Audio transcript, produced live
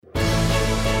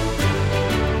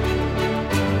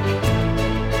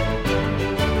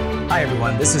Hi,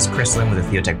 everyone. This is Chris Lim with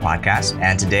the Theotech Podcast,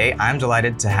 and today I'm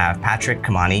delighted to have Patrick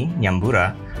Kimani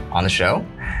Nyambura on the show.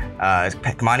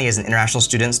 Kimani is an international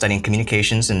student studying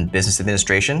communications and business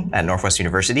administration at Northwest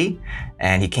University,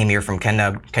 and he came here from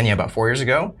Kenya about 4 years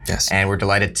ago. Yes. And we're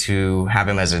delighted to have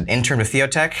him as an intern with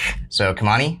Theotech. So,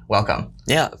 Kimani, welcome.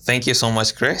 Yeah, thank you so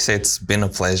much, Chris. It's been a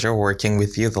pleasure working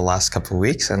with you the last couple of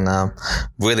weeks, and I'm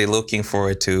really looking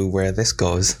forward to where this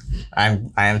goes. I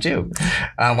am too.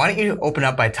 Why don't you open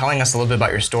up by telling us a little bit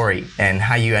about your story and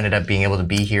how you ended up being able to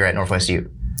be here at Northwest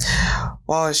U?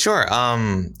 Well, sure.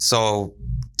 So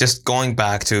just going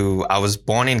back to, I was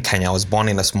born in Kenya. I was born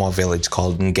in a small village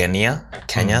called Ngenia,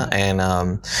 Kenya, and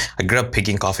I grew up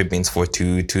picking coffee beans for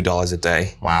 $2 a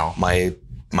day. Wow.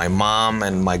 My mom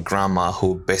and my grandma,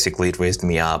 who basically raised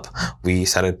me up, we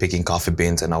started picking coffee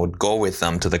beans, and I would go with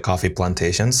them to the coffee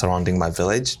plantations surrounding my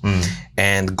village.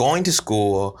 And going to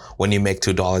school, when you make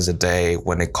 $2 a day,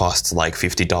 when it costs like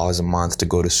 $50 a month to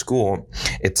go to school,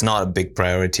 it's not a big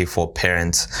priority for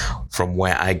parents from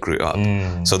where I grew up.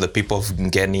 So the people of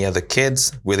Ngenia, the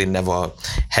kids, really never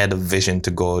had a vision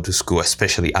to go to school,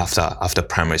 especially after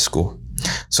primary school.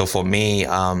 So for me,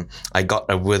 I got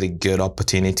a really good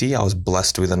opportunity. I was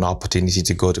blessed with an opportunity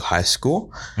to go to high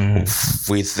school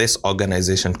with this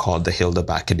organization called the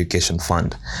Hilderback Education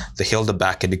Fund. The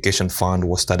Hilderback Education Fund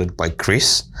was started by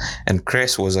Chris, and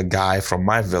Chris was a guy from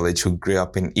my village who grew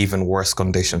up in even worse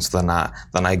conditions than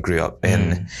I grew up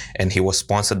in. And he was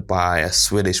sponsored by a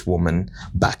Swedish woman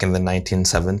back in the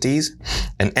 1970s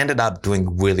and ended up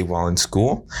doing really well in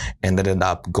school and ended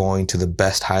up going to the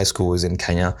best high schools in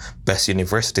Kenya, best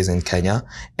universities in Kenya,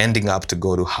 ending up to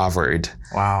go to Harvard.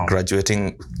 Wow.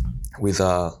 Graduating with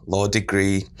a law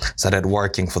degree, started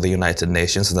working for the United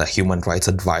Nations as a human rights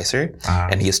advisor,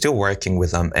 and he's still working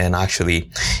with them. And actually,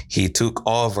 he took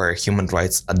over human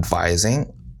rights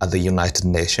advising at the United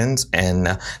Nations,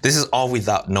 and this is all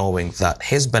without knowing that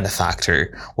his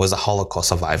benefactor was a Holocaust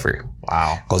survivor.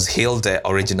 Wow. Because Hilde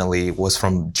originally was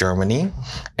from Germany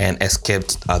and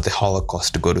escaped the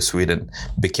Holocaust to go to Sweden,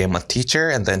 became a teacher,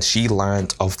 and then she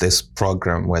learned of this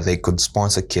program where they could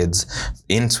sponsor kids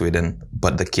in Sweden,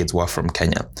 but the kids were from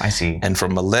Kenya. I see. And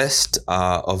from a list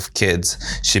of kids,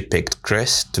 she picked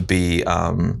Chris to be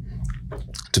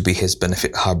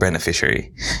her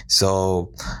beneficiary.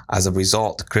 So as a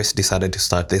result, Chris decided to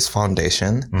start this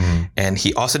foundation, and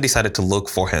he also decided to look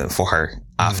for her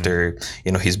after,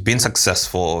 he's been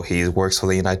successful. He works for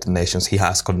the United Nations. He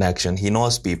has connection. He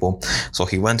knows people. So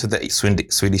he went to the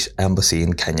Swedish embassy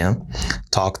in Kenya,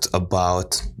 talked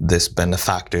about this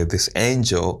benefactor, this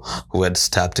angel who had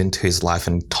stepped into his life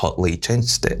and totally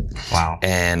changed it. Wow.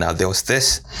 And there was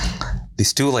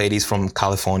these two ladies from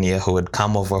California who had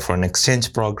come over for an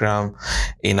exchange program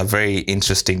in a very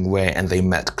interesting way, and they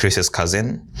met Chris's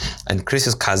cousin. And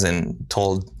Chris's cousin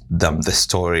told them the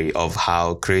story of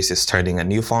how Chris is starting a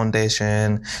new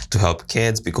foundation to help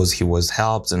kids because he was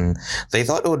helped, and they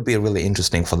thought it would be really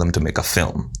interesting for them to make a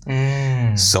film.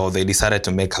 So they decided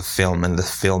to make a film, and the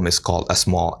film is called A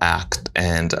Small Act,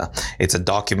 and it's a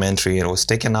documentary, and it was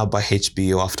taken up by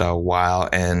HBO after a while,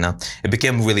 and it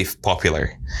became really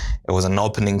popular. It was an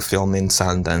opening film in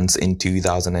Sundance in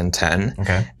 2010,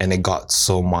 and it got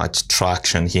so much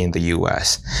traction here in the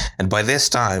US. And by this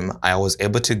time, I was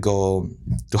able to go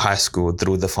to high school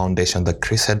through the foundation that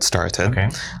Chris had started.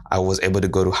 I was able to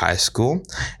go to high school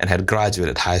and had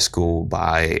graduated high school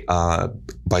by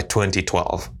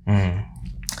 2012. And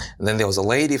then there was a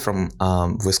lady from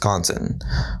Wisconsin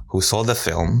who saw the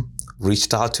film,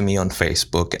 reached out to me on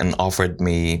Facebook, and offered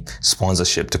me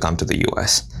sponsorship to come to the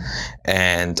US.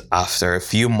 And after a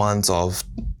few months of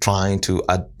trying to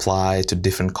apply to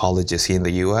different colleges here in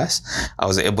the US, I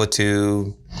was able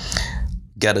to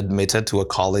get admitted to a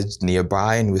college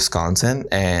nearby in Wisconsin.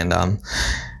 And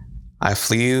I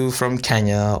flew from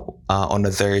Kenya on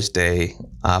a Thursday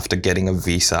after getting a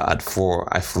visa at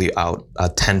 4. I flew out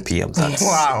at 10 p.m.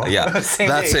 Wow. Yeah, that's day.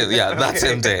 it. Yeah, that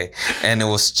same day. And it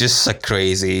was just a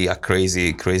crazy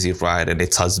ride. And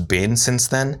it has been since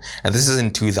then. And this is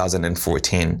in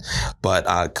 2014.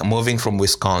 But moving from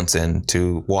Wisconsin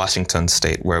to Washington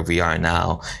State, where we are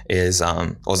now,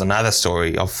 was another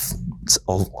story of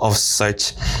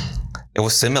such. It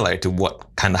was similar to what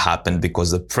kind of happened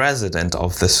because the president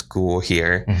of the school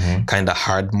here kind of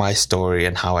heard my story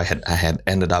and how I had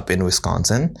ended up in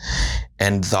Wisconsin.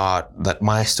 and thought that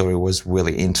my story was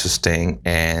really interesting,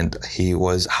 and he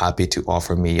was happy to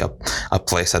offer me a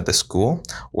place at the school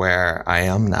where I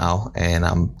am now, and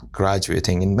I'm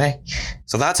graduating in May.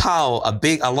 So that's how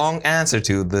a long answer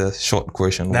to the short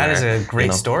question. That is a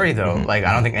great story, though. Like,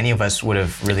 I don't think any of us would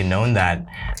have really known that.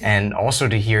 And also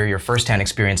to hear your firsthand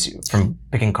experience from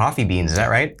picking coffee beans, is that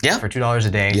right? Yeah. For $2 a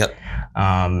day. Yep.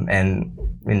 And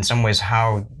in some ways,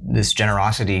 how this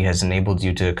generosity has enabled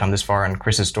you to come this far, and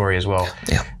Chris's story as well.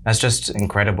 Yeah. That's just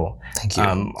incredible. Thank you.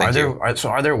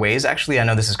 Are there ways, actually, I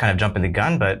know this is kind of jumping the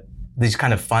gun, but these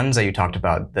kind of funds that you talked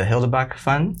about, the Hildebach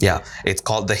Fund? Yeah, it's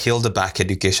called the Hildebach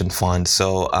Education Fund.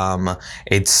 So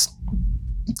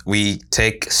we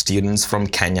take students from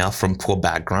Kenya from poor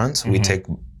backgrounds.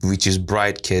 We choose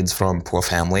bright kids from poor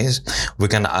families. We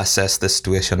can assess the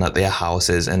situation at their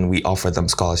houses, and we offer them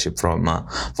scholarship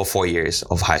for 4 years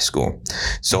of high school.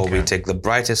 So we take the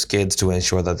brightest kids to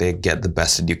ensure that they get the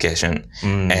best education.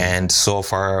 And so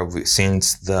far,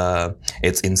 since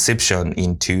its inception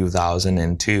in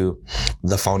 2002,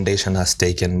 the foundation has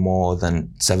taken more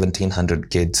than 1,700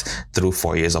 kids through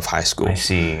 4 years of high school. I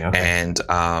see. Okay. And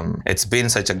it's been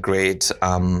such a great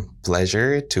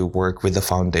pleasure to work with the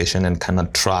foundation and kind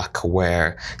of track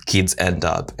where kids end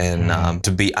up, and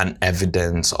to be an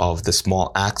evidence of the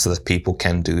small acts that people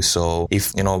can do. So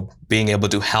if, being able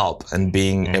to help and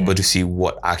being able to see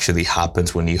what actually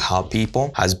happens when you help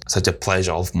people has such a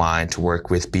pleasure of mine, to work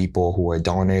with people who are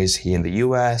donors here in the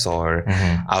US or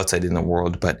outside in the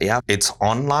world. But yeah, it's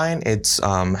online. It's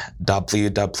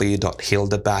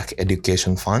www.Hildebach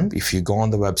Education Fund. If you go on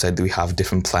the website, we have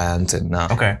different plans and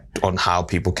on how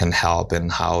people can help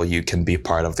and how you can be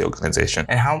part of the organization.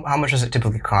 And how much does it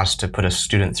typically cost to put a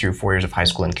student through 4 years of high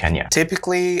school in Kenya?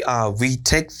 Typically, we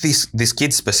take these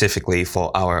kids specifically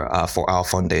for our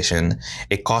foundation.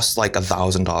 It costs like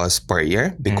 $1,000 per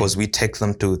year because we take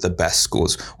them to the best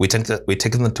schools. We take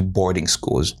them to boarding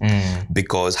schools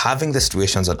because having the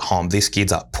situations at home, these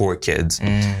kids are poor kids.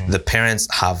 The parents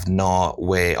have no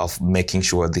way of making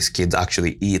sure these kids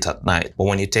actually eat at night. But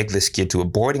when you take this kid to a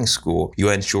boarding school,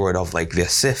 you're ensured of like their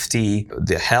safety,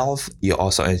 their health. You're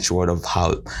also ensured of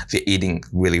how they're eating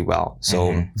really well.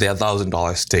 So their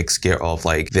 $1,000 takes care of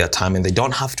like their time, and they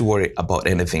don't have to worry about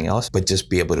anything else, but just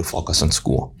be able to focus on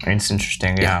school. It's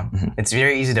interesting. Yeah. It's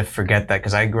very easy to forget that,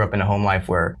 because I grew up in a home life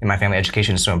where in my family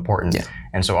education is so important.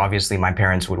 And so obviously my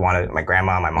parents would want to, my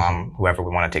grandma, my mom, whoever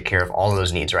would want to take care of all of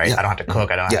those needs, right? I don't have to cook.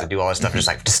 I don't have to do all this stuff. Just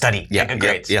like to study, get good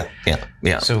grades.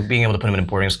 So being able to put them in a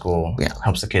boarding school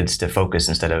helps the kids to focus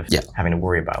instead of having to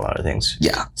worry about a lot of things.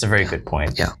 It's a very good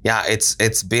point.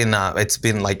 It's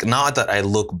been like, now that I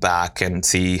look back and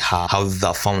see how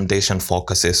the foundation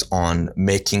focuses on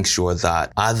making sure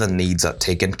that other needs are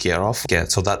taken care of,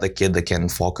 so that the kid can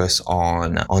focus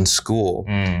on school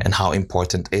and how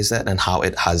important is it and how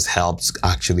it has helped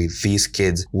actually these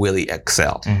kids really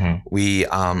excel. We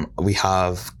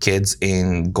have kids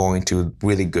in going to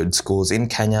really good schools in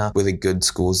Kenya, really good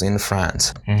schools in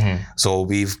France. So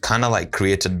we've kind of like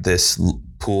created this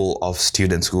pool of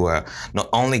students who are not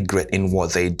only great in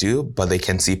what they do, but they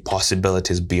can see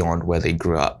possibilities beyond where they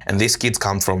grew up. And these kids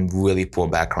come from really poor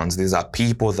backgrounds. These are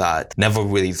people that never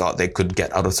really thought they could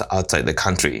get outside the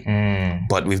country.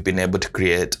 But we've been able to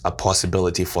create a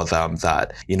possibility for them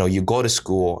that, you go to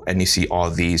school and you see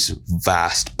all these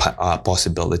vast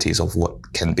possibilities of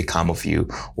what can become of you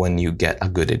when you get a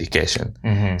good education.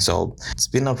 So it's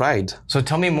been a ride. So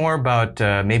tell me more about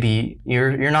maybe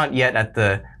you're not yet at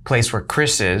the place where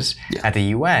Chris is at the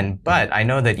UN, but I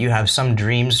know that you have some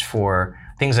dreams for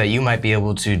things that you might be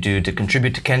able to do to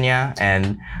contribute to Kenya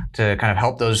and to kind of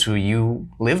help those who you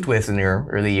lived with in your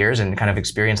early years and kind of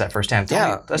experience that firsthand.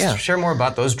 Let's share more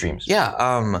about those dreams.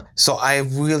 So I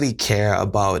really care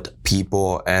about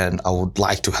people and I would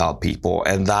like to help people.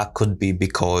 And that could be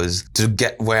because to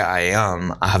get where I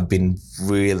am, I have been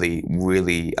really,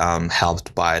 really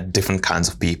helped by different kinds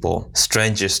of people.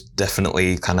 Strangers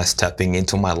definitely kind of stepping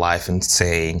into my life and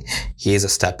saying, here's a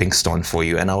stepping stone for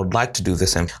you. And I would like to do the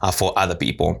same for other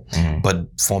people. But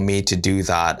for me to do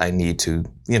that, I need to,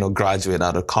 graduate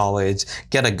out of college,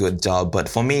 get a good job. But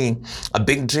for me, a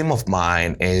big dream of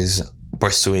mine is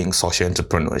pursuing social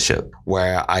entrepreneurship,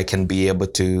 where I can be able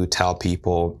to tell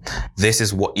people, this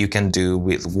is what you can do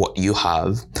with what you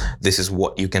have. This is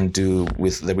what you can do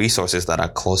with the resources that are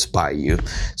close by you.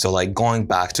 So like going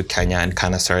back to Kenya and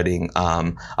kind of starting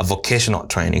a vocational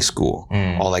training school,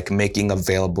 or like making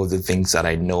available the things that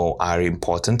I know are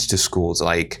important to schools.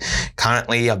 Like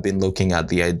currently I've been looking at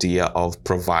the idea of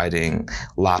providing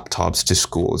laptops to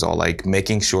schools, or like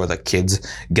making sure that kids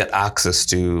get access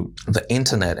to the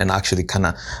internet and actually kind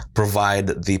of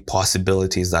provide the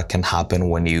possibilities that can happen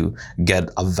when you get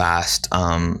a vast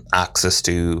access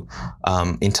to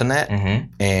internet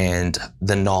and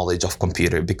the knowledge of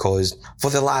computer. Because for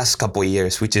the last couple of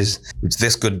years, which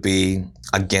this could be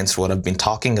against what I've been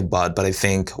talking about, but I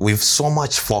think we've so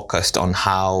much focused on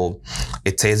how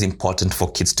it is important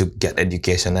for kids to get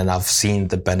education, and I've seen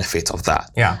the benefits of that.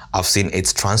 Yeah. I've seen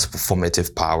its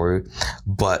transformative power,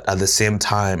 but at the same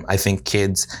time, I think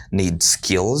kids need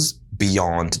skills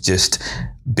beyond just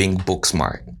being book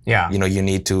smart. Yeah. You know, you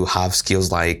need to have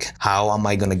skills like, how am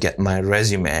I going to get my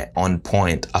resume on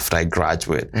point after I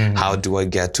graduate? How do I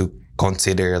get to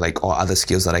consider like all other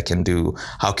skills that I can do?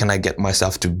 How can I get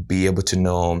myself to be able to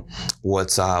know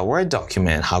what's a Word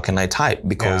document? How can I type?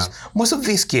 Because most of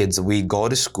these kids, we go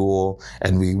to school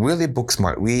and we really book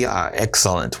smart. We are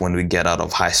excellent when we get out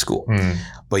of high school.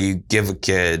 But you give a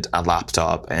kid a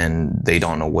laptop and they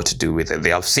don't know what to do with it.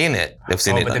 They have seen it. They've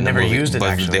seen it. But they've never used it,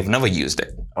 but actually. they've never used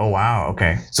it. Oh, wow.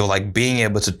 Okay. So like being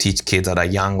able to teach kids at a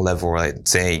young level, like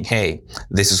saying, hey,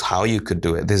 this is how you could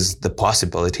do it. This is the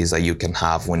possibilities that you can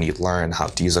have when you learn how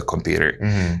to use a computer.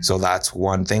 So that's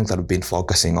one thing that I've been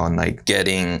focusing on, like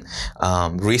getting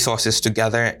resources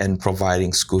together and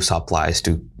providing school supplies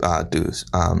to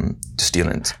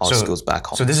students or schools back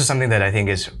home. So this is something that I think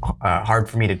is hard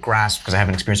for me to grasp because I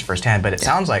haven't experienced it firsthand, but it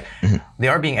sounds like they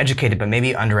are being educated, but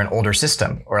maybe under an older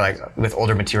system or like with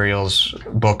older materials,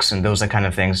 books and those kind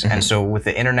of things. And so with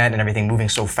the internet and everything moving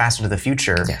so fast into the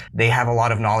future, they have a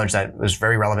lot of knowledge that was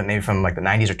very relevant maybe from like the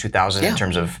 90s or 2000s in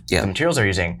terms of the materials they're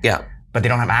using. But they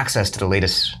don't have access to the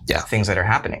latest things that are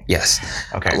happening. Yes.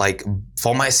 Okay. Like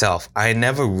for myself, I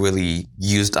never really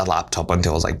used a laptop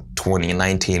until like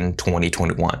 2019,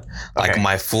 2021. Like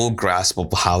my full grasp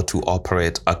of how to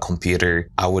operate a computer,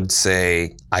 I would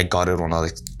say I got it on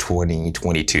like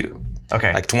 2022.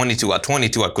 Okay. Like 22, at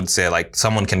 22, I could say like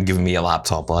someone can give me a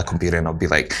laptop or a computer and I'll be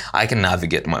like, I can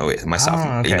navigate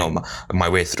myself, you know, my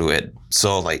way through it.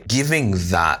 So like giving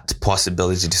that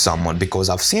possibility to someone, because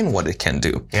I've seen what it can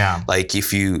do. Yeah. Like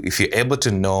if you're able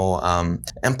to know,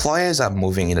 employers are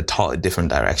moving in a totally different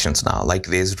directions now. Like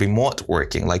there's remote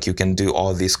working, like you can do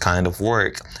all this kind of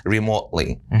work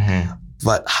remotely.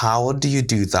 But how do you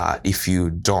do that if you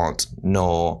don't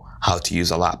know how to use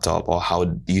a laptop or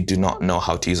how you do not know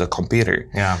how to use a computer?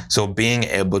 Yeah. So being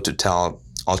able to tell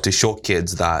or to show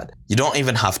kids that you don't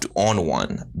even have to own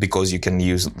one, because you can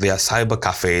use, there are cyber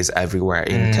cafes everywhere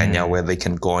in Kenya where they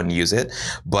can go and use it.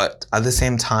 But at the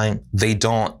same time, they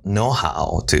don't know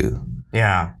how to.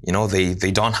 Yeah. You know, they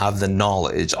don't have the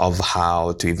knowledge of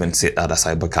how to even sit at a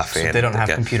cyber cafe. So they don't have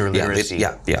computer literacy.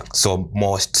 Yeah. So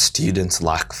most students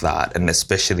lack that, and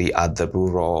especially at the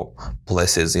rural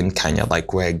places in Kenya,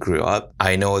 like where I grew up.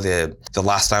 I know the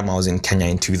last time I was in Kenya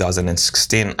in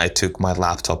 2016, I took my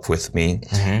laptop with me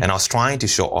and I was trying to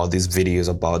show all these videos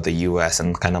about the US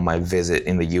and kind of my visit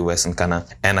in the US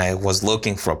and I was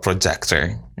looking for a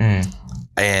projector.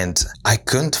 And I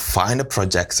couldn't find a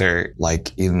projector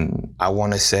like in, I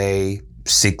want to say,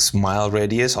 6-mile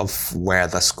radius of where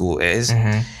the school is.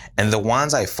 And the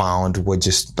ones I found were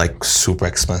just like super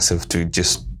expensive to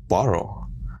just borrow.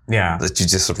 Yeah. That you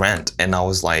just rent. And I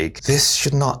was like, this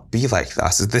should not be like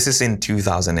that. So this is in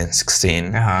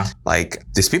 2016. Like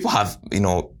these people have, you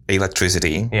know,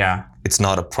 electricity. Yeah. It's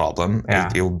not a problem.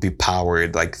 It will be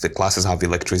powered. Like the classes have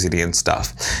electricity and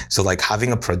stuff. So like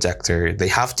having a projector, they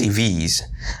have TVs.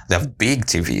 They have big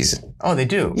TVs. Oh, they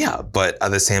do? Yeah. But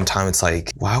at the same time, it's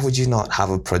like, why would you not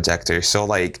have a projector? So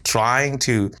like trying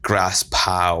to grasp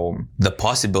how the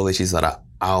possibilities that are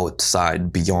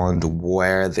outside beyond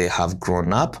where they have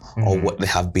grown up or what they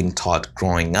have been taught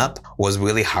growing up was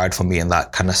really hard for me, and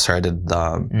that kind of started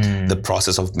the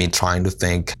process of me trying to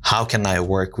think, how can I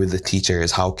work with the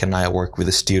teachers, how can I work with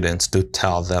the students to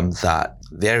tell them that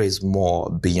there is more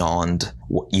beyond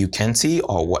what you can see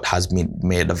or what has been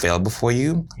made available for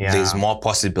you. There's more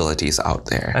possibilities out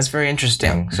there. That's very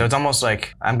interesting. So it's almost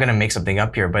like, I'm going to make something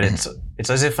up here, but it's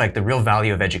as if like the real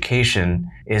value of education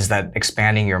is that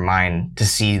expanding your mind to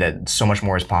see that so much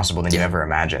more is possible than you ever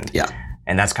imagined.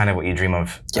 And that's kind of what you dream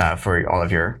of for all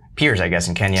of your peers, I guess,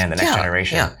 in Kenya and the next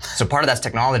generation. So part of that's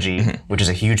technology, which is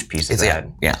a huge piece of that.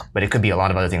 But it could be a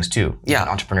lot of other things too.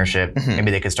 Entrepreneurship.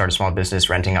 Maybe they could start a small business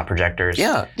renting out projectors.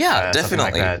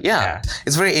 Definitely. Like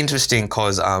it's very interesting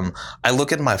because I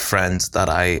look at my friends that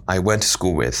I went to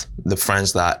school with, the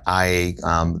friends that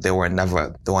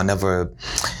the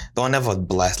they were never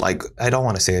blessed. Like, I don't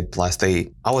want to say blessed.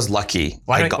 I was lucky.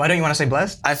 Why don't you want to say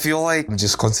blessed? I feel like I'm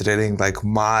just considering like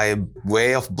my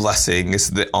way of blessing is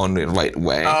the only right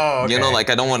way. Oh, okay. You know, like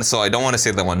I don't want to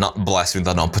say that we're not blessed with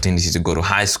an opportunity to go to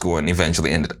high school and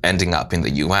eventually ending up in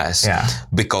the US. Yeah.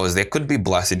 Because they could be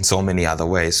blessed in so many other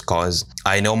ways. Because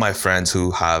I know my friends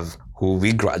who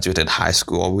we graduated high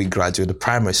school or we graduated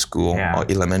primary school or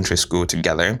elementary school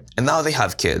together. And now they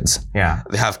have kids. Yeah.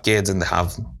 They have kids and they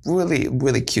have really,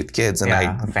 really cute kids. And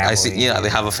I see, they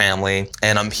have a family.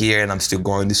 And I'm here and I'm still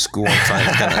going to school and trying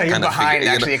to kind of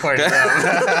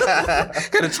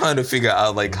kind of trying to figure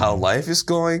out like how life is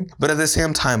going. But at the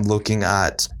same time, looking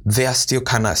at, they are still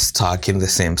kind of stuck in the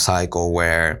same cycle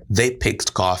where they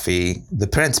picked coffee. The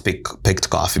parents picked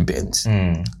coffee beans.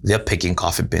 They're picking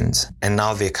coffee beans. And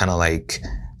now they're kind of like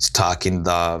stuck in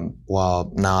the,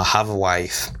 well, now I have a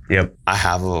wife. Yep. I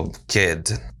have a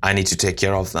kid. I need to take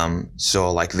care of them.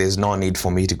 So like, there's no need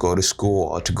for me to go to school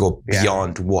or to go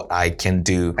beyond what I can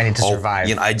do. I need to survive.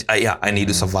 You know, I need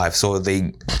to survive. So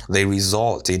they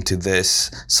result into this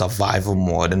survival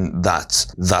mode, and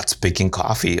that's picking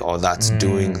coffee or that's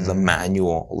doing the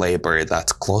manual labor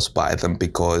that's close by them,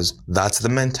 because that's the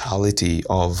mentality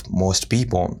of most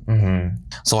people.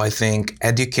 So I think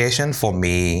education for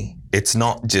me, it's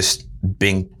not just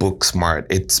being book smart,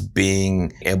 it's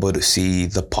being able to see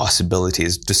the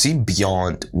possibilities, to see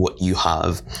beyond what you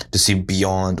have, to see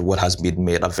beyond what has been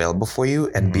made available for you,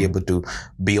 and be able to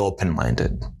be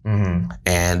open-minded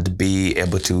and be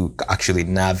able to actually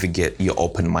navigate your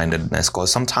open-mindedness.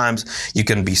 Because sometimes you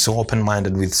can be so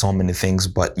open-minded with so many things,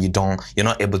 but you're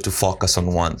not able to focus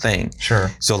on one thing.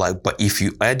 Sure. So like, but if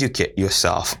you educate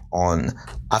yourself on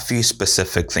a few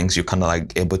specific things, you're kind of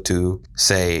like able to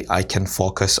say, I can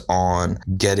focus on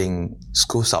getting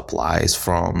school supplies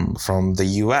from the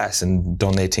US and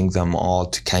donating them all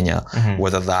to Kenya,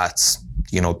 whether that's,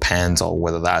 pens or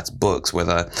whether that's books,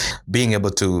 whether being able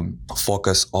to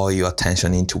focus all your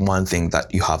attention into one thing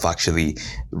that you have actually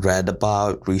read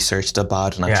about, researched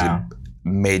about, and actually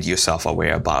made yourself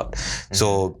aware about.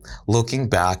 So looking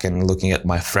back and looking at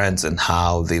my friends and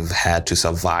how they've had to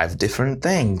survive different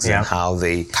things and how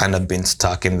they kind of been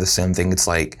stuck in the same thing, it's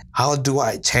like, how do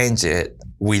I change it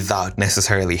without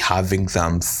necessarily having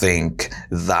them think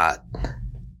that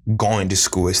going to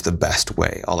school is the best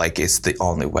way or like it's the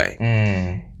only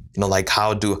way? Like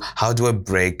how do I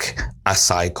break a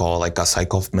cycle, like a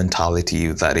cycle of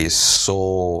mentality that is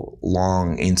so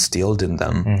long instilled in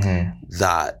them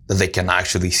that they can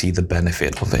actually see the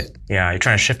benefit of it. Yeah, you're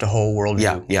trying to shift a whole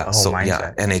worldview, a whole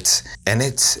mindset. And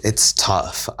it's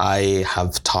tough.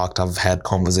 I've had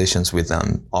conversations with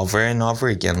them over and over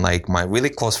again. Like my really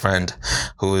close friend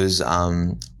who's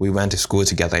we went to school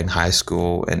together in high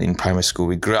school and in primary school.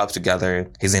 We grew up together.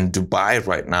 He's in Dubai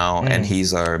right now and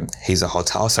he's a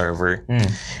hotel server.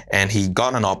 And he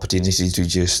got an opportunity to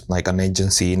just like an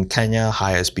agency in Kenya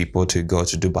hires people to go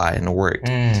to Dubai and work.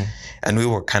 And we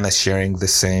were kind of sharing the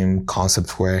same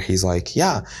concept where he's like,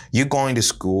 yeah, you going to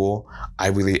school, I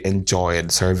really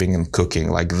enjoyed serving and cooking.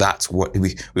 Like that's what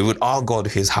we would all go to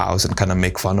his house and kind of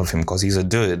make fun of him because he's a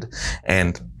dude.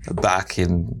 And back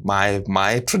in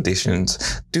my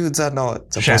traditions, dudes are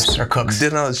not chefs or cooks.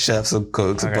 They're not chefs or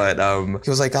cooks, but he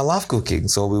was like, I love cooking.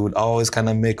 So we would always kind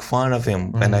of make fun of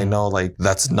him. And I know like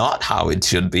that's not how it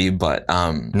should be. But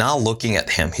now looking at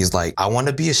him, he's like, I want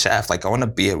to be a chef. Like I want to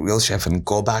be a real chef and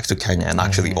go back to Kenya and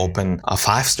actually open a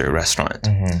 5-star restaurant.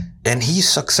 And he's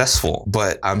successful,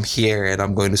 but I'm here and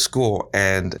I'm going to school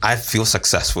and I feel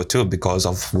successful too because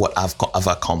of what I've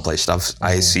accomplished.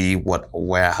 I see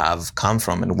where I have come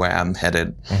from and where I'm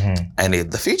headed. And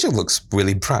the future looks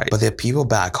really bright. But there are people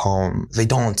back home, they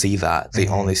don't see that. They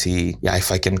only see,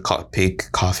 if I can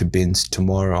pick coffee beans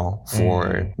tomorrow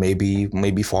for maybe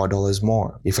 $4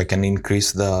 more. If I can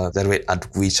increase the rate at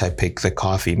which I pick the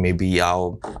coffee, maybe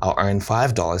I'll earn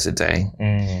 $5 a day.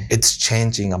 It's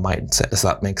changing a mindset. Does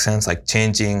that make sense? Like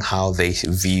changing how they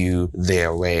view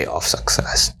their way of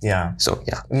success. Yeah. So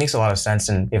yeah. It makes a lot of sense.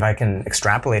 And if I can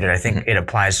extrapolate it, I think it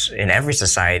applies in every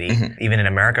society, even in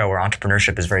America where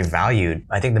entrepreneurship is very valued.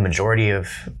 I think the majority of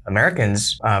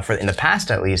Americans, in the past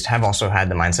at least, have also had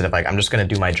the mindset of like, I'm just going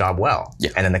to do my job well.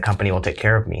 And then the company will take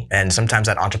care of me. And sometimes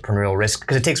that entrepreneurial risk,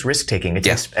 because it takes risk taking, it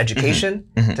takes education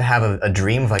to have a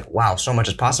dream of like, wow, so much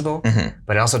is possible.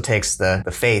 But it also takes the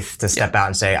faith to step out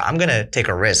and say, I'm going to take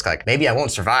a risk. Like maybe I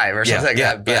won't survive or something like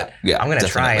that, but I'm going to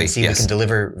try and see if we can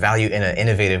deliver value in an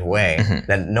innovative way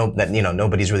that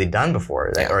nobody's really done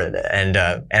before. And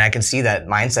I can see that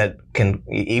mindset can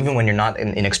even when you're not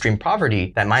in extreme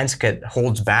poverty, that mindset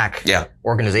holds back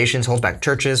organizations, holds back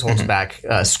churches, holds back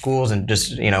schools and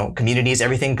just, communities,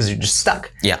 everything, because you're just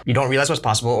stuck. Yeah. You don't realize what's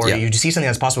possible, or you see something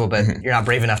that's possible, but you're not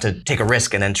brave enough to take a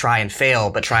risk and then try and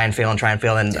fail,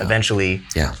 and eventually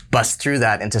bust through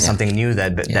that into something new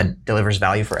that delivers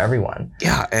value for everyone.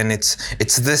 Yeah, and it's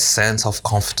this sense of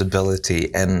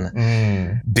comfortability,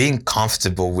 and being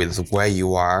comfortable with where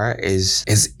you are is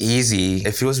easy.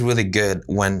 It feels really good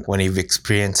when you've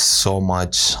experienced so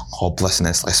much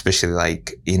hopelessness, especially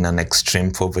like in an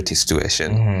extreme poverty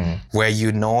situation, where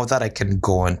you know that I can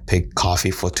go and pick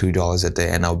coffee for $2 a day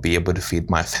and I'll be able to feed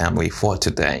my family for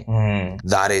today.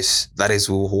 That is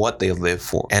what they live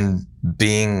for. And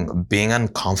being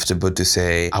uncomfortable to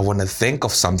say, I want to think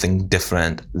of something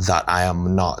different that I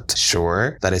am not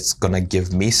sure that it's going to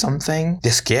give me something.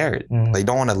 They're scared. They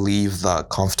don't want to leave the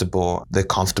comfortable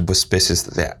spaces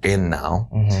that they're in now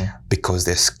because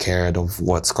they're scared of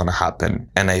what's going to happen.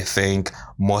 And I think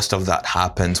most of that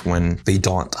happens when they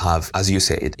don't have, as you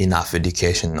said, enough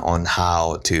education on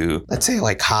how to, let's say,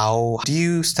 like, how do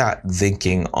you start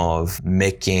thinking of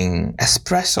making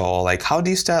espresso? Like, how do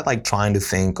you start like trying to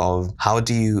think of how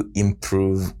do you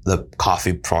improve the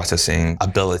coffee processing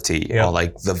ability or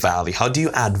like the value? How do you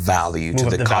add value to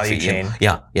the coffee chain?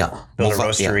 Build a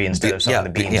roastery instead of selling the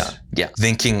beans.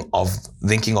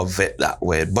 Thinking of it that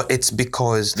way. But it's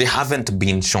because they haven't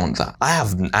been shown that.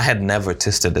 I had never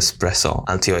tasted espresso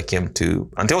until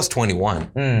I was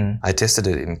 21. I tasted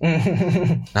it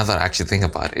now that I actually think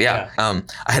about it.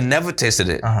 I had never tasted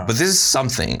it, but this is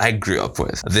something I grew up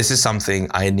with. This is something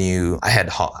I knew. I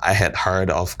had heard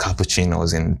of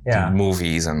cappuccinos in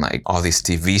movies and like all these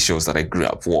TV shows that I grew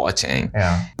up watching.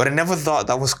 But I never thought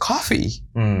that was coffee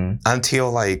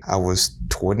until like I was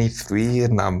 23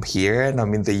 and I'm here and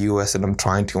I'm in the US and I'm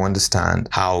trying to understand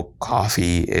how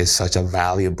coffee is such a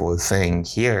valuable thing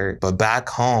here. But back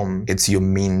home, it's your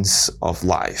means of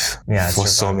life. For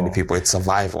so many people, it's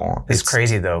survival. It's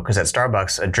crazy though, because at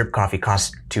Starbucks, a drip coffee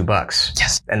costs $2.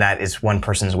 Yes. And that is one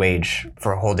person's wage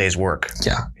for a whole day's work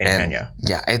in Kenya.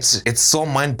 Yeah, it's so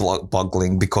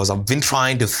mind-boggling because I've been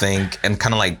trying to think and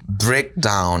kind of like break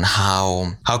down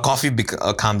how coffee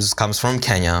comes from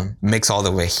Kenya, makes all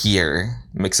the way here,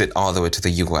 makes it all the way to the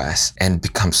US and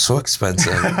becomes so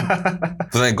expensive.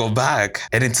 But then go back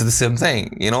and it's the same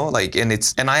thing,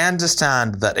 and I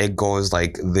understand that it goes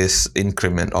like this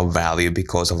increment of value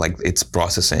because of like its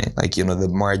processing. Like, the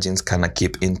margins kind of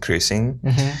keep increasing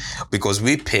because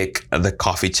we pick the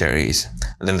coffee cherries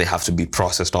and then they have to be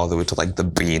processed all the way to like the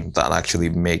bean that actually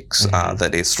makes,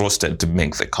 that is roasted to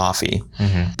make the coffee.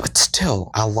 But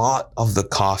still, a lot of the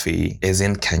coffee is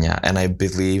in Kenya. And I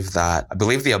believe there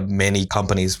are many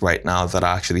companies right now that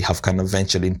actually have kind of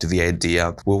ventured into the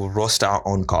idea we'll roast our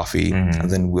own coffee and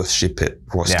then we'll ship it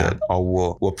roasted,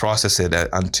 or we'll process it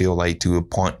until like to a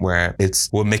point where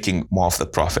we're making more of the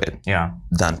profit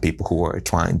than people who are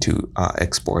trying to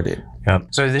export it. Yep.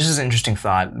 So this is an interesting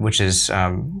thought, which is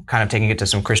kind of taking it to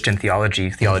some Christian theology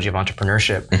of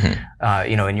entrepreneurship.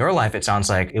 In your life, it sounds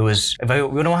like it was, we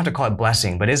don't have to call it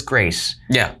blessing, but it's grace.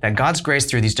 Yeah. That God's grace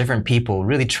through these different people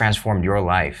really transformed your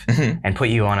life and put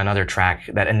you on another track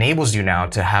that enables you now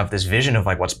to have this vision of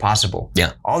like what's possible.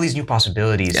 Yeah. All these new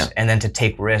possibilities, and then to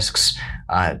take risks,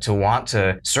 to want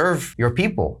to serve your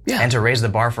people and to raise the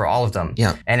bar for all of them.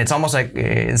 Yeah. And it's almost like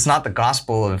it's not the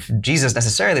gospel of Jesus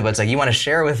necessarily, but it's like you want to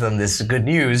share with them this good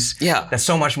news that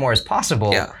so much more is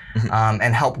possible,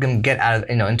 and help them get out of,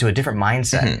 into a different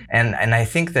mindset. And I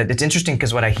think that it's interesting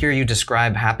because what I hear you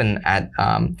describe happen at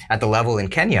the level in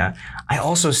Kenya, I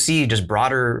also see just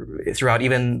broader throughout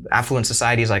even affluent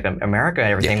societies like America and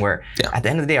everything, where at the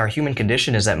end of the day, our human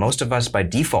condition is that most of us by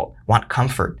default want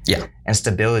comfort and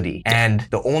stability. And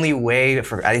the only way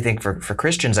I think for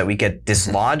Christians that we get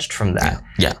dislodged from that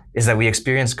is that we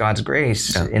experience God's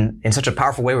grace in such a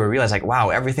powerful way where we realize like, wow,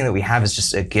 everything that we have is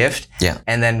just a gift.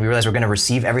 And then we realize we're going to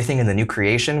receive everything in the new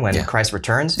creation when Christ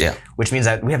returns, which means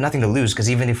that we have nothing to lose, because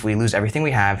even if we lose everything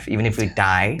we have, even if we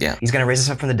die, he's going to raise us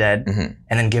up from the dead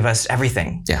and then give us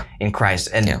everything in Christ.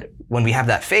 And when we have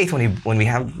that faith, when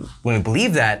we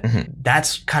believe that,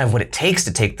 that's kind of what it takes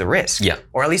to take the risk,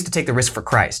 or at least to take the risk for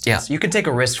Christ. So you can take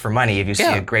a risk for money if you see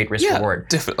a great risk reward.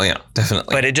 Definitely.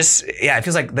 But it just, it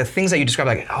feels like the things that you describe,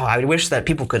 like, I wish that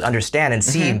people could understand and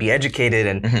see and be educated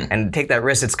and take that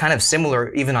risk. It's kind of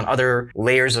similar even on other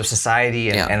layers of society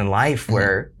and life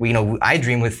where I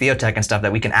dream with Theotech and stuff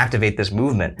that we can activate this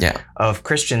movement of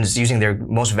Christians using their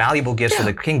most valuable gifts for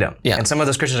the kingdom. And some of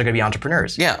those Christians are going to be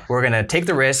entrepreneurs. We're going to take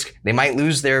the risk, they might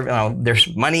lose their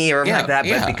money or like that,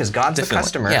 but because God's the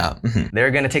customer,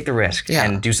 they're going to take the risk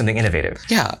and do something innovative.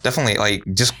 Yeah, definitely. Like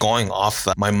just going off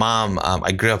that, my mom,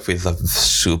 I grew up with a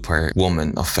super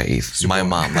woman of faith. My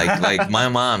mom, like my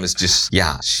mom is just,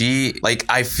 she, like,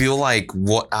 I feel like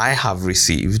what I have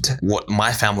received, what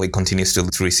my family continues to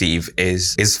receive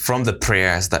is from the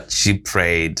prayers that she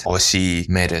prayed, or she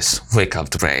made us wake up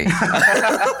to pray.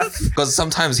 Because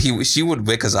sometimes she would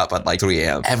wake us up at like 3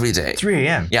 a.m. every day. 3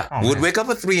 a.m.? Yeah. Oh, we would wake up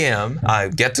at 3 a.m.,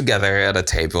 get together at a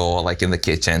table, like in the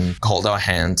kitchen, hold our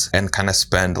hands, and kind of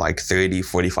spend like 30,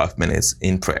 45 minutes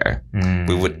in prayer.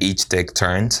 We would each take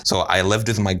turns. So I lived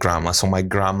with my grandma. So my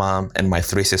grandma and my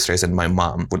 3 sisters and my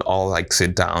mom would all like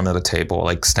sit down at a table,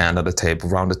 like stand at a table,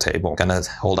 around the table, kind of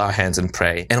hold our hands and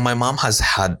pray. And my mom has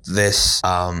had this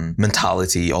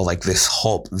mentality, or like this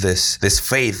hope, this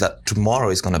faith that tomorrow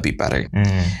is going to be better.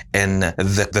 And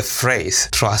the phrase,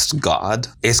 trust God,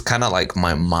 is kind of like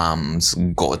my mom's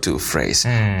go-to phrase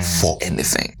for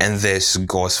anything. And this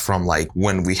goes from like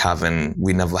when we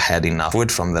never had enough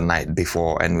food from the night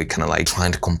before, and we kind of like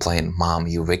trying to complain, Mom,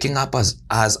 you're waking up us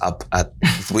up at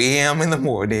 3 a.m. in the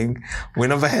morning. We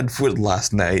never had food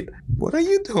last night. What are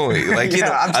you doing? Like,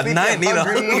 at 9,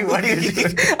 what are you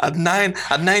doing?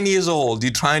 At 9 years old,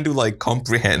 you're trying to like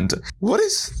comprehend, what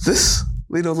is this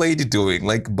little lady doing?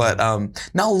 Like, but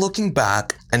now looking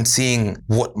back and seeing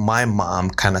what my mom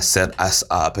kind of set us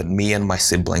up, and me and my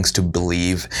siblings, to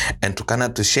believe and to kind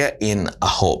of to share in a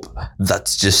hope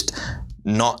that's just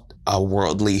not a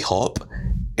worldly hope.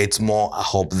 It's more a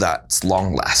hope that's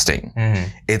long lasting.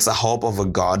 It's a hope of a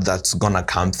God that's gonna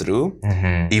come through,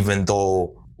 even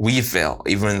though we fail,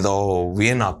 even though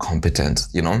we're not competent,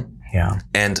 Yeah.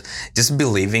 And just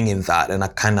believing in that, and I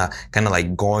kind of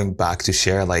like going back to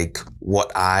share like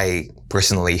what I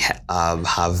personally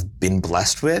have been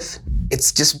blessed with.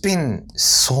 It's just been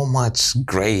so much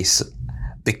grace,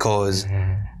 because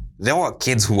there were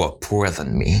kids who were poorer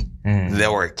than me.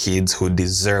 There were kids who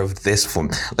deserved this from,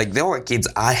 like, there were kids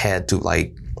I had to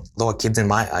like, there were kids in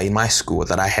my school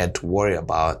that I had to worry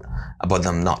about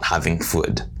them not having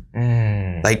food.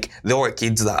 Like, there were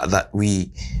kids that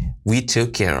we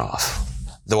took care of.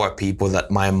 There were people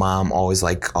that my mom always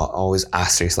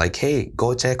asked us, like, hey,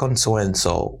 go check on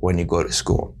so-and-so when you go to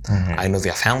school. I know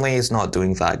their family is not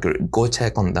doing that good. Go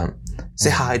check on them. Say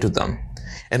hi to them.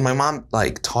 And my mom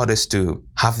like taught us to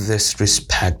have this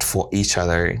respect for each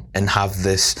other, and have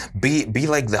this, be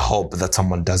like the hope that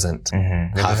someone doesn't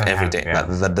have every day,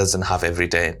 that doesn't have every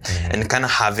day. And kind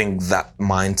of having that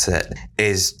mindset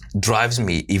drives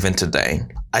me even today.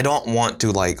 I don't want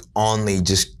to like only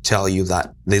just tell you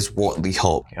that there's worldly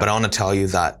hope, but I want to tell you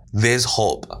that there's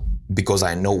hope because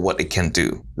I know what it can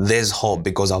do. There's hope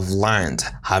because I've learned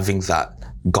having that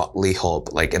godly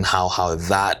hope, like, and how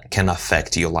that can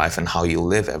affect your life and how you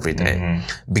live every day.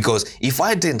 Because if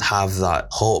I didn't have that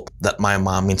hope that my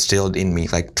mom instilled in me,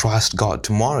 like, trust God,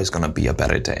 tomorrow is gonna be a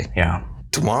better day. Yeah.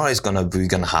 Tomorrow is gonna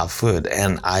have food.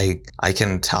 And I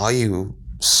can tell you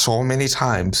so many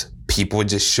times, people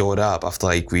just showed up after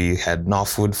like we had no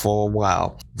food for a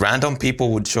while. Random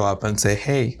people would show up and say,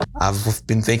 hey, I've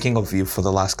been thinking of you for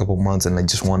the last couple of months, and I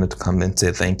just wanted to come and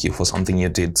say thank you for something you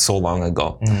did so long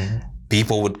ago.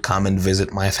 People would come and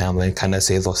visit my family and kind of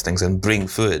say those things and bring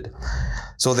food.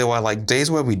 So there were like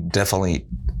days where we definitely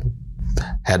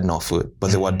had no food,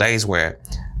 but there were days where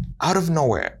out of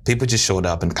nowhere, people just showed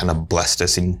up and kind of blessed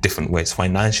us in different ways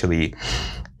financially.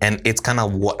 And it's kind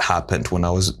of what happened when I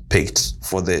was picked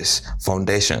for this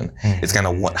foundation. It's kind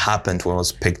of what happened when I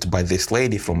was picked by this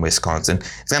lady from Wisconsin.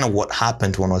 It's kind of what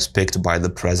happened when I was picked by the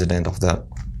president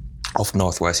of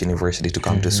Northwest University to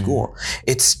come to school.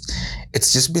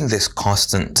 It's just been this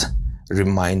constant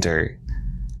reminder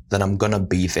that I'm gonna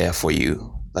be there for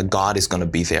you, that God is gonna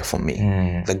be there for me,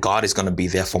 that God is gonna be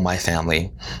there for my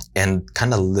family. And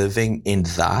kind of living in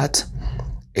that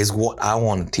is what I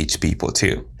want to teach people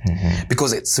too.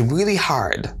 Because it's really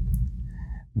hard,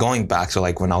 going back to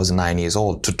like when I was 9 years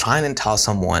old, to try and tell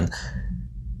someone,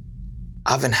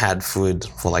 I haven't had food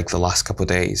for like the last couple of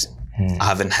days. I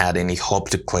haven't had any hope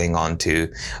to cling on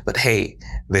to, but hey,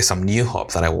 there's some new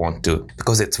hope that I want to,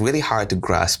 because it's really hard to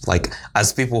grasp, like,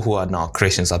 as people who are not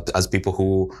Christians, as people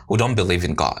who don't believe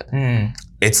in God.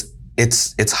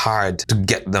 It's hard to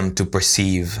get them to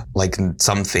perceive like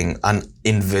something, an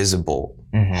invisible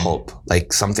hope,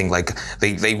 like something like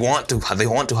they want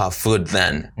to have food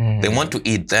then, they want to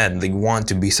eat then, they want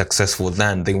to be successful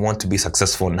then, they want to be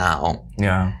successful now.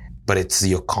 Yeah. But it's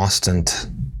your constant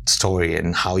story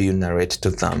and how you narrate to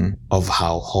them of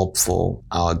how hopeful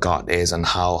our God is and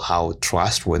how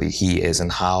trustworthy he is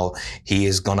and how he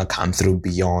is going to come through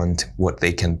beyond what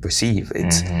they can perceive.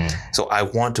 So I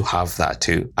want to have that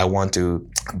too. I want to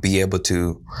be able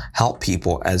to help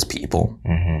people as people.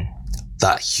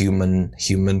 That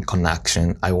human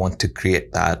connection. I want to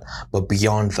create that. But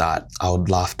beyond that, I would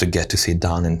love to get to sit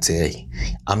down and say,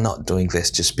 I'm not doing this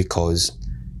just because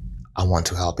I want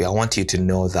to help you. I want you to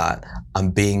know that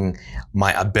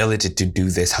my ability to do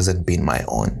this hasn't been my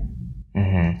own.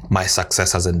 My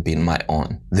success hasn't been my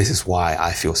own. This is why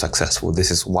I feel successful. This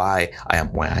is why I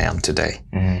am where I am today.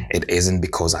 It isn't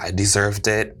because I deserved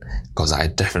it, because I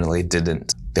definitely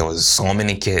didn't. There was so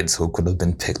many kids who could have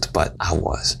been picked, but I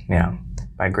was. Yeah,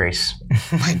 by grace.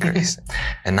 By grace.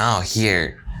 And now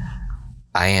here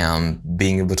I am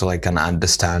being able to kind of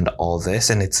understand all this,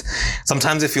 and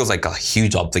sometimes it feels like a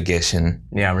huge obligation.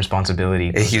 Yeah,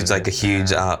 responsibility. A huge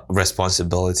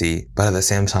responsibility, but at the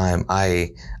same time,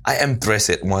 I embrace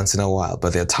it once in a while.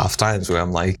 But there are tough times where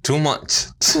I'm like, too much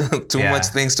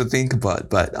things to think about.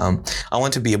 But I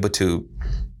want to be able to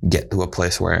get to a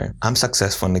place where I'm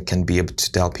successful and can be able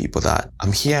to tell people that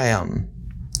here I am,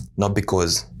 not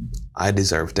because I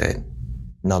deserved it,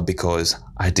 not because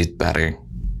I did better.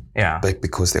 Yeah. But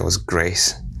because there was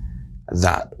grace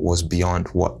that was beyond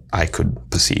what I could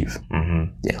perceive.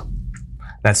 Yeah.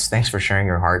 Thanks for sharing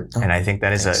your heart. And I think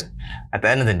that is at the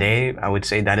end of the day, I would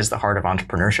say that is the heart of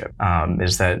entrepreneurship,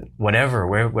 is that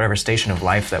whatever station of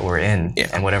life that we're in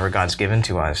and whatever God's given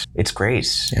to us, it's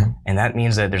grace. Yeah. And that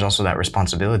means that there's also that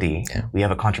responsibility. Yeah. We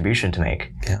have a contribution to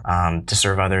make, to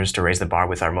serve others, to raise the bar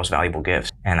with our most valuable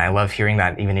gifts. And I love hearing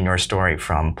that even in your story,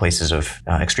 from places of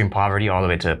extreme poverty all the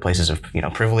way to places of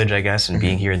privilege, I guess, and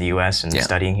being here in the U.S. and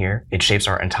studying here. It shapes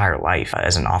our entire life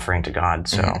as an offering to God.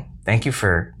 So thank you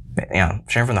for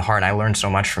sharing from the heart. And I learned so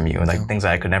much from you, things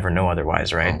that I could never know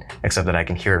otherwise, right? Except that I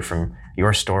can hear it from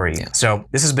your story. Yeah. So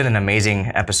this has been an amazing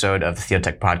episode of the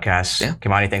Theotech Podcast. Yeah.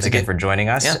 Kimani, thanks again for joining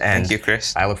us. Yeah, and thank you,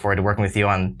 Chris. I look forward to working with you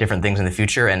on different things in the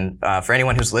future. And for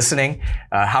anyone who's listening,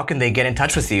 how can they get in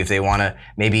touch with you if they want to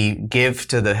maybe give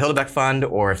to the Hildebeck Fund,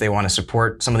 or if they want to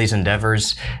support some of these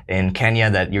endeavors in Kenya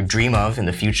that you dream of in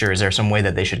the future? Is there some way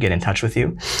that they should get in touch with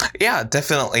you? Yeah,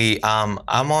 definitely. I'm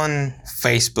on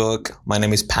Facebook. My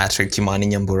name is Patrick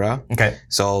Kimani Nyambura. Okay.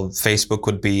 So Facebook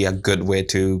would be a good way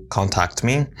to contact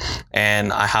me.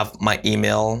 And I have my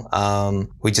email,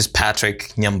 which is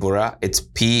Patrick Nyambura. It's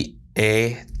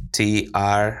PATRICK,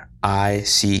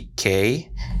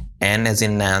 N as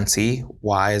in Nancy,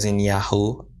 Y as in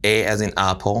Yahoo, A as in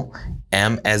Apple,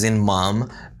 M as in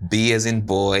Mom, B as in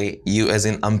Boy, U as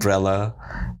in Umbrella,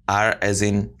 R as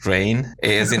in Rain,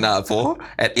 A as in Apple,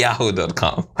 at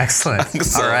yahoo.com. Excellent.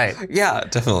 So, all right. Yeah,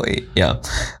 definitely. Yeah.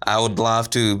 I would love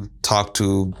to talk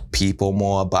to people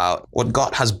more about what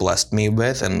God has blessed me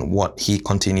with and what he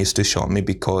continues to show me,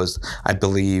 because I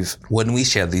believe when we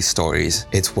share these stories,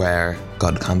 it's where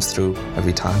God comes through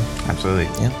every time. Absolutely.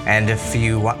 Yeah. And if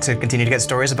you want to continue to get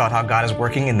stories about how God is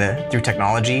working through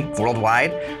technology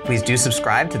worldwide, please do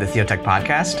subscribe to the Theotech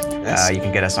Podcast. Yes. You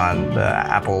can get us on the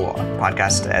Apple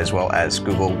Podcast as well as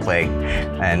Google Play.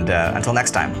 And until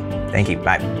next time, thank you.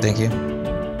 Bye. Thank you.